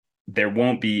there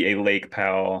won't be a Lake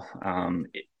Powell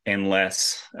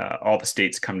unless all the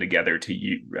states come together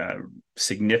to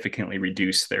significantly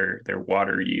reduce their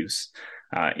water use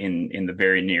in the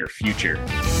very near future.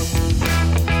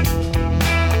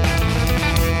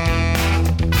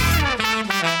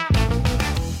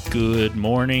 Good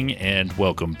morning and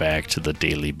welcome back to the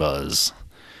Daily Buzz.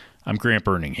 I'm Grant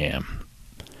Burningham.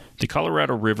 The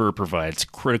Colorado River provides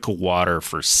critical water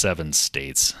for 7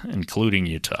 states, including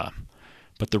Utah.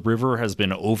 But the river has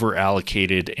been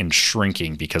over-allocated and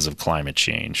shrinking because of climate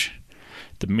change.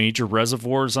 The major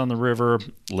reservoirs on the river,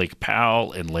 Lake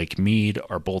Powell and Lake Mead,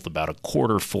 are both about a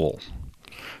quarter full.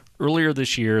 Earlier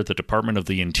this year, the Department of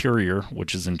the Interior,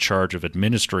 which is in charge of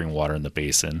administering water in the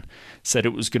basin, said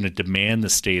it was going to demand the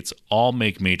states all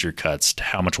make major cuts to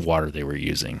how much water they were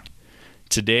using.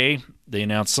 Today, they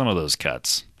announced some of those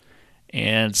cuts.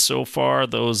 And so far,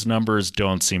 those numbers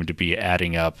don't seem to be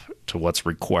adding up to what's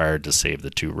required to save the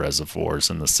 2 reservoirs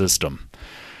in the system.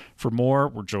 For more,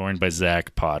 we're joined by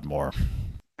Zak Podmore.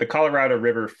 The Colorado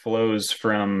River flows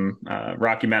from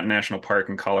Rocky Mountain National Park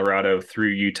in Colorado through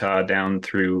Utah down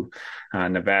through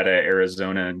Nevada,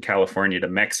 Arizona, and California to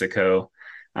Mexico.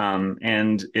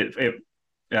 And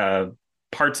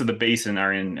parts of the basin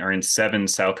are in 7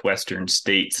 southwestern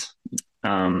states.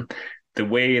 The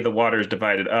way the water is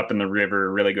divided up in the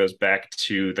river really goes back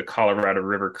to the Colorado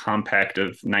River Compact of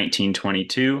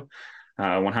 1922.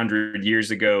 100 years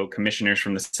ago, commissioners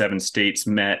from the 7 states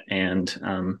met and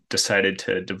decided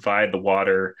to divide the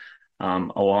water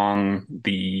along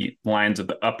the lines of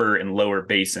the upper and lower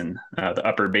basin. The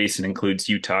upper basin includes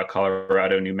Utah,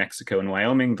 Colorado, New Mexico, and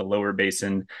Wyoming. The lower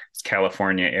basin is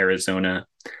California, Arizona,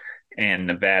 and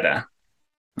Nevada.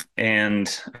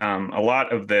 And a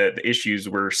lot of the issues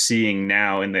we're seeing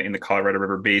now in the Colorado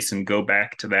River Basin go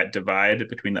back to that divide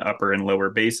between the upper and lower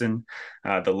basin.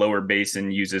 The lower basin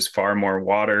uses far more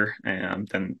water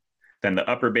than the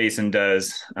upper basin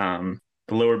does. The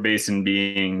lower basin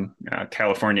being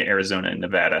California, Arizona, and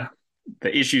Nevada.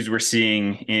 The issues we're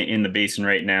seeing in the basin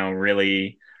right now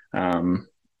really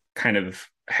kind of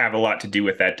have a lot to do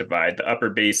with that divide. The upper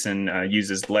basin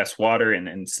uses less water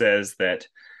and says that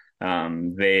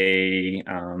they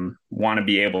want to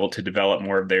be able to develop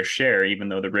more of their share, even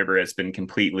though the river has been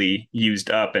completely used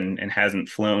up and hasn't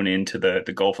flown into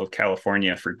the Gulf of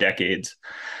California for decades.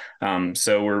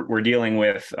 So we're dealing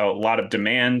with a lot of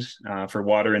demand for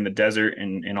water in the desert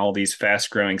in all these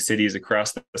fast-growing cities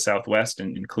across the Southwest,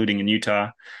 and including in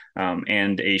Utah,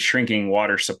 and a shrinking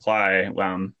water supply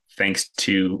thanks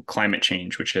to climate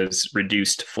change, which has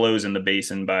reduced flows in the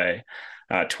basin by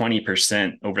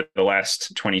 20% over the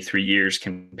last 23 years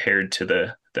compared to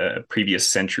the previous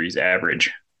century's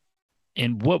average.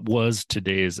 And what was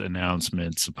today's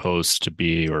announcement supposed to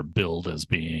be or billed as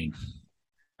being?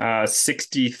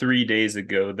 63 days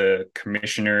ago, the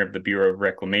commissioner of the Bureau of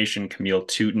Reclamation, Camille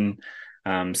Touton,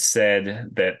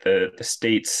 said that the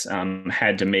states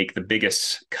had to make the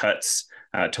biggest cuts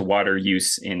to water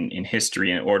use in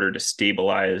history in order to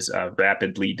stabilize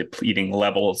rapidly depleting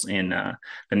levels in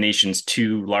the nation's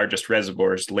 2 largest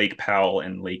reservoirs, Lake Powell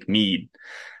and Lake Mead.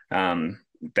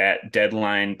 That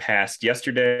deadline passed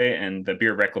yesterday, and the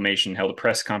Bureau of Reclamation held a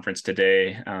press conference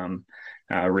today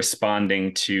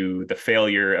responding to the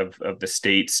failure of the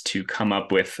states to come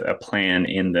up with a plan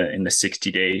in the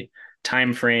 60-day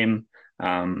time frame,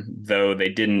 though they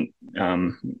didn't.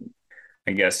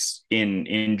 I guess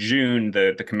in June,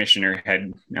 the commissioner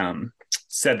had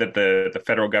said that the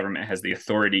federal government has the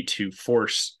authority to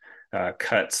force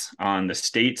cuts on the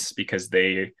states because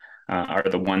they are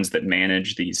the ones that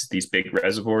manage these big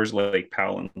reservoirs, Lake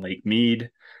Powell and Lake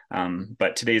Mead.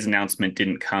 But today's announcement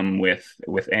didn't come with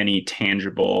any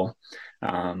tangible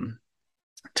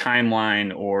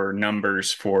timeline or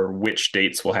numbers for which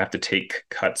states will have to take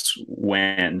cuts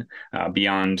when,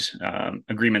 beyond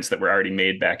agreements that were already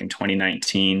made back in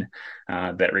 2019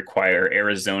 that require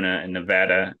Arizona and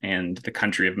Nevada and the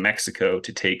country of Mexico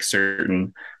to take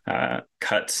certain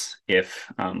cuts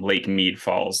if Lake Mead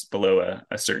falls below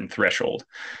a certain threshold.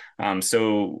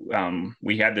 So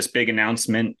we had this big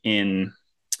announcement in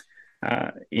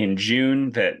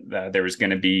June that there was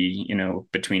going to be,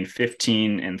 between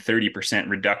 15 and 30%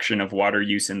 reduction of water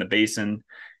use in the basin.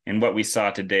 And what we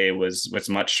saw today was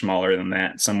much smaller than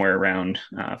that, somewhere around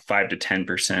 5 to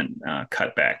 10%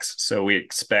 cutbacks. So we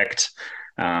expect,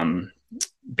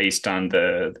 based on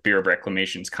the Bureau of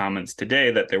Reclamation's comments today,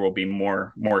 that there will be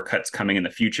more cuts coming in the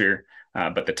future.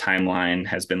 But the timeline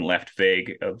has been left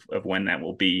vague of when that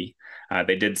will be.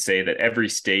 They did say that every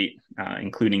state,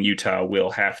 including Utah,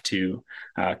 will have to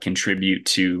contribute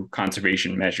to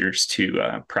conservation measures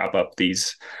to prop up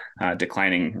these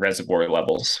declining reservoir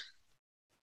levels.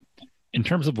 In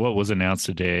terms of what was announced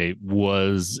today,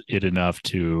 was it enough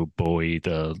to buoy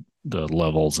the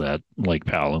levels at Lake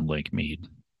Powell and Lake Mead?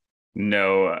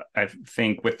 No, I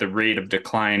think with the rate of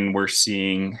decline we're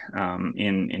seeing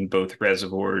in both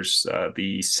reservoirs,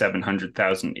 the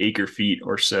 700,000 acre feet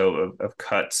or so of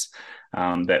cuts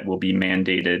that will be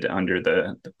mandated under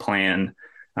the plan,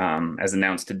 as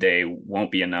announced today,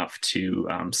 won't be enough to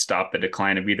stop the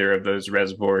decline of either of those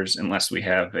reservoirs unless we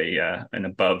have an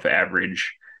above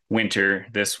average winter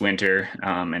this winter,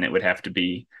 and it would have to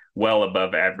be well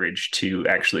above average to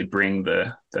actually bring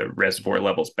the reservoir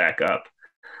levels back up.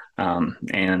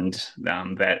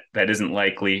 That isn't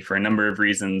likely for a number of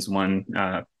reasons. One,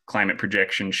 climate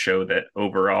projections show that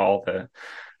overall the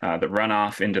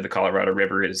runoff into the Colorado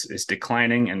River is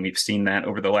declining, and we've seen that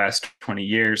over the last 20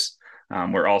 years.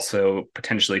 We're also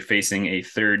potentially facing a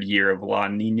third year of La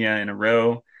Nina in a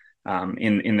row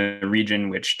in the region,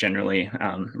 which generally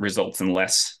results in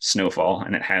less snowfall,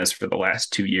 and it has for the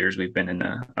last 2 years. We've been in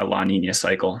a La Nina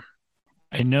cycle.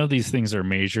 I know these things are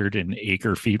measured in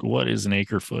acre feet. What is an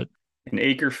acre foot? An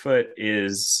acre foot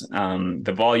is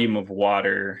the volume of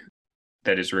water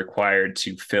that is required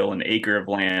to fill an acre of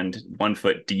land 1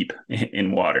 foot deep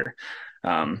in water.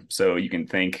 So you can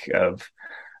think of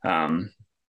an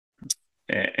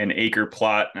acre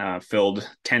plot filled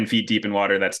 10 feet deep in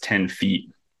water. That's 10 feet,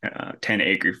 10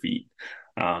 acre feet.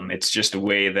 It's just a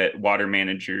way that water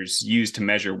managers use to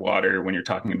measure water when you're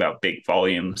talking about big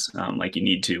volumes, like you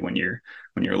need to when you're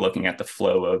looking at the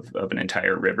flow of an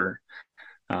entire river.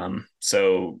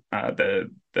 The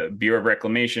Bureau of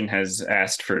Reclamation has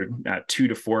asked for 2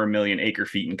 to 4 million acre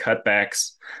feet in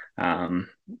cutbacks.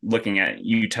 Looking at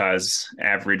Utah's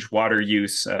average water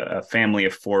use, a family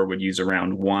of four would use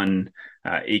around 1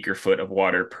 acre foot of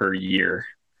water per year.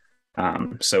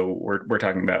 So we're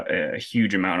talking about a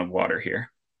huge amount of water here.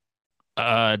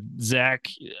 Zach,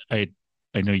 I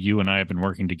know you and I have been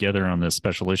working together on this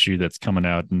special issue that's coming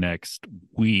out next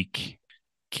week.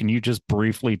 Can you just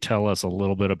briefly tell us a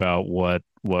little bit about what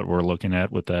we're looking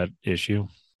at with that issue?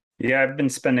 Yeah, I've been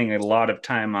spending a lot of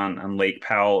time on Lake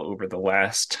Powell over the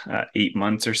last 8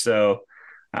 months or so.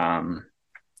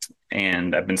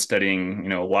 And I've been studying,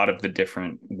 a lot of the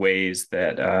different ways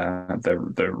that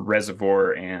the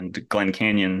reservoir and Glen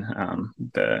Canyon,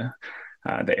 the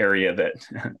area that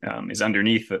is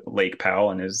underneath Lake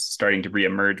Powell and is starting to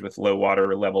reemerge with low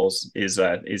water levels, is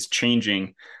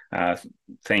changing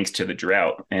thanks to the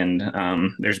drought. And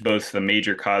there's both a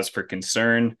major cause for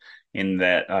concern in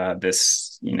that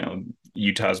this,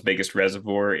 Utah's biggest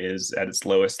reservoir is at its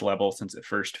lowest level since it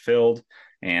first filled.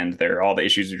 And there are all the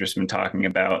issues we've just been talking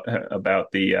about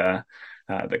the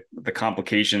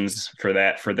complications for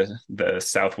that for the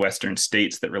southwestern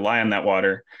states that rely on that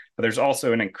water. But there's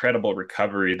also an incredible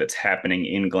recovery that's happening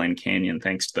in Glen Canyon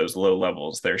thanks to those low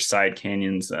levels. There's side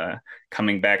canyons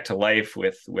coming back to life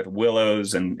with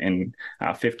willows and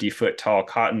 50-foot tall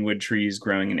cottonwood trees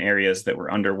growing in areas that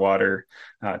were underwater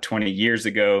 20 years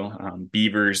ago,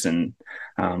 beavers and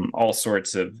all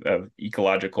sorts of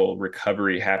ecological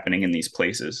recovery happening in these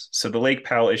places. So the Lake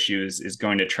Powell issue is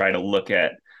going to try to look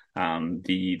at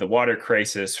the water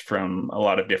crisis from a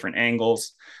lot of different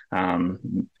angles, and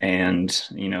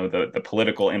the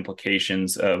political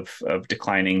implications of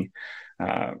declining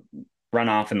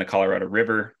runoff in the Colorado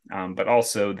River, but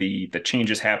also the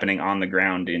changes happening on the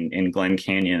ground in Glen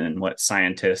Canyon and what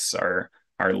scientists are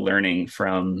learning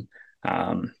from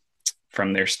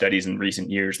their studies in recent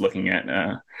years, looking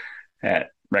at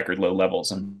record low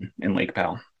levels in Lake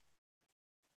Powell.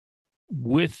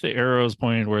 With the arrows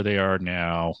pointed where they are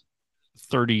now,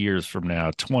 30 years from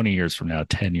now, 20 years from now,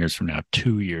 10 years from now,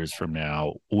 2 years from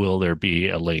now, will there be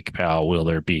a Lake Powell? Will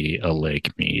there be a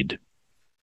Lake Mead?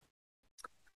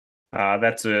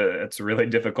 That's a really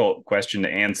difficult question to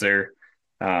answer.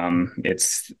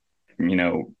 It's,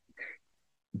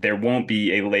 there won't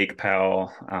be a Lake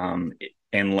Powell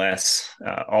unless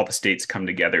all the states come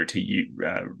together to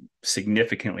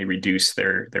significantly reduce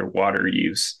their water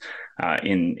use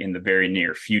in the very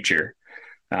near future.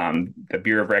 The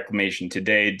Bureau of Reclamation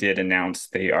today did announce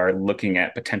they are looking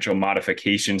at potential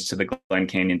modifications to the Glen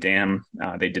Canyon Dam.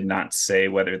 They did not say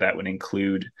whether that would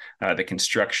include the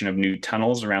construction of new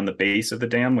tunnels around the base of the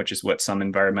dam, which is what some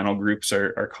environmental groups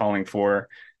are calling for,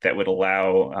 that would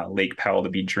allow Lake Powell to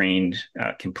be drained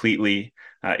completely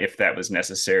if that was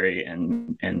necessary.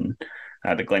 And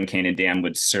the Glen Canyon Dam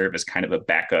would serve as kind of a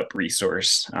backup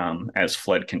resource as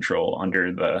flood control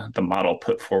under the model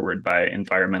put forward by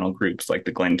environmental groups like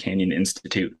the Glen Canyon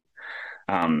Institute.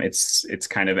 It's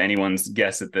kind of anyone's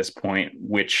guess at this point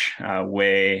which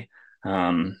way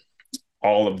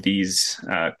all of these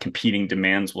competing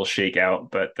demands will shake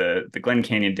out. But the Glen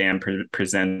Canyon Dam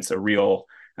presents a real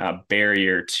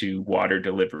barrier to water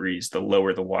deliveries the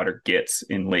lower the water gets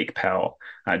in Lake Powell,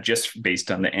 just based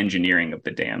on the engineering of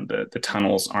the dam. The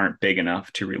tunnels aren't big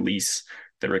enough to release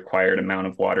the required amount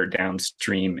of water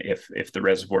downstream if the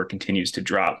reservoir continues to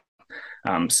drop.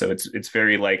 So it's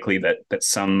very likely that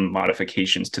some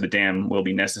modifications to the dam will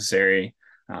be necessary.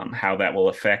 How that will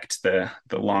affect the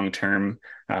long-term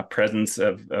presence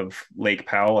of Lake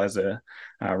Powell as a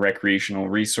recreational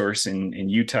resource in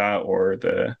Utah, or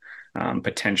the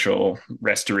potential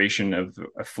restoration of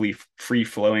a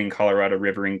free-flowing Colorado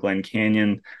River in Glen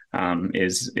Canyon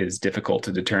is difficult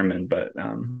to determine. But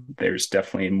there's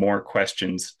definitely more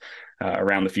questions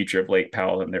around the future of Lake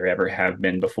Powell than there ever have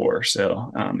been before.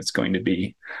 So it's going to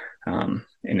be an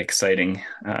exciting,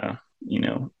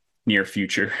 near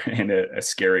future, and a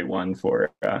scary one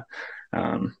for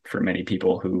many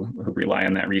people who rely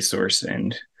on that resource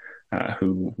and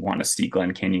who want to see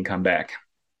Glen Canyon come back.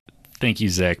 Thank you,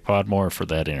 Zak Podmore, for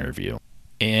that interview.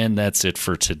 And that's it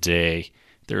for today.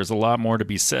 There's a lot more to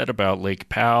be said about Lake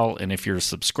Powell, and if you're a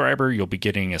subscriber, you'll be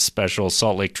getting a special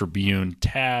Salt Lake Tribune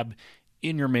tab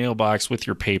in your mailbox with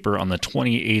your paper on the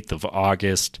 28th of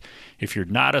August. If you're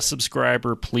not a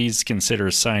subscriber, please consider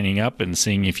signing up and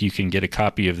seeing if you can get a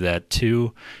copy of that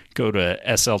too. Go to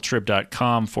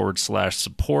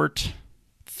sltrib.com/support.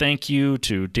 Thank you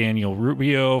to Daniel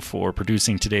Rubio for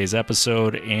producing today's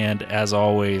episode, and as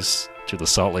always, to the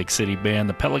Salt Lake City band,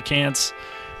 the Pelicans,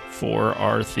 for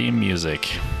our theme music.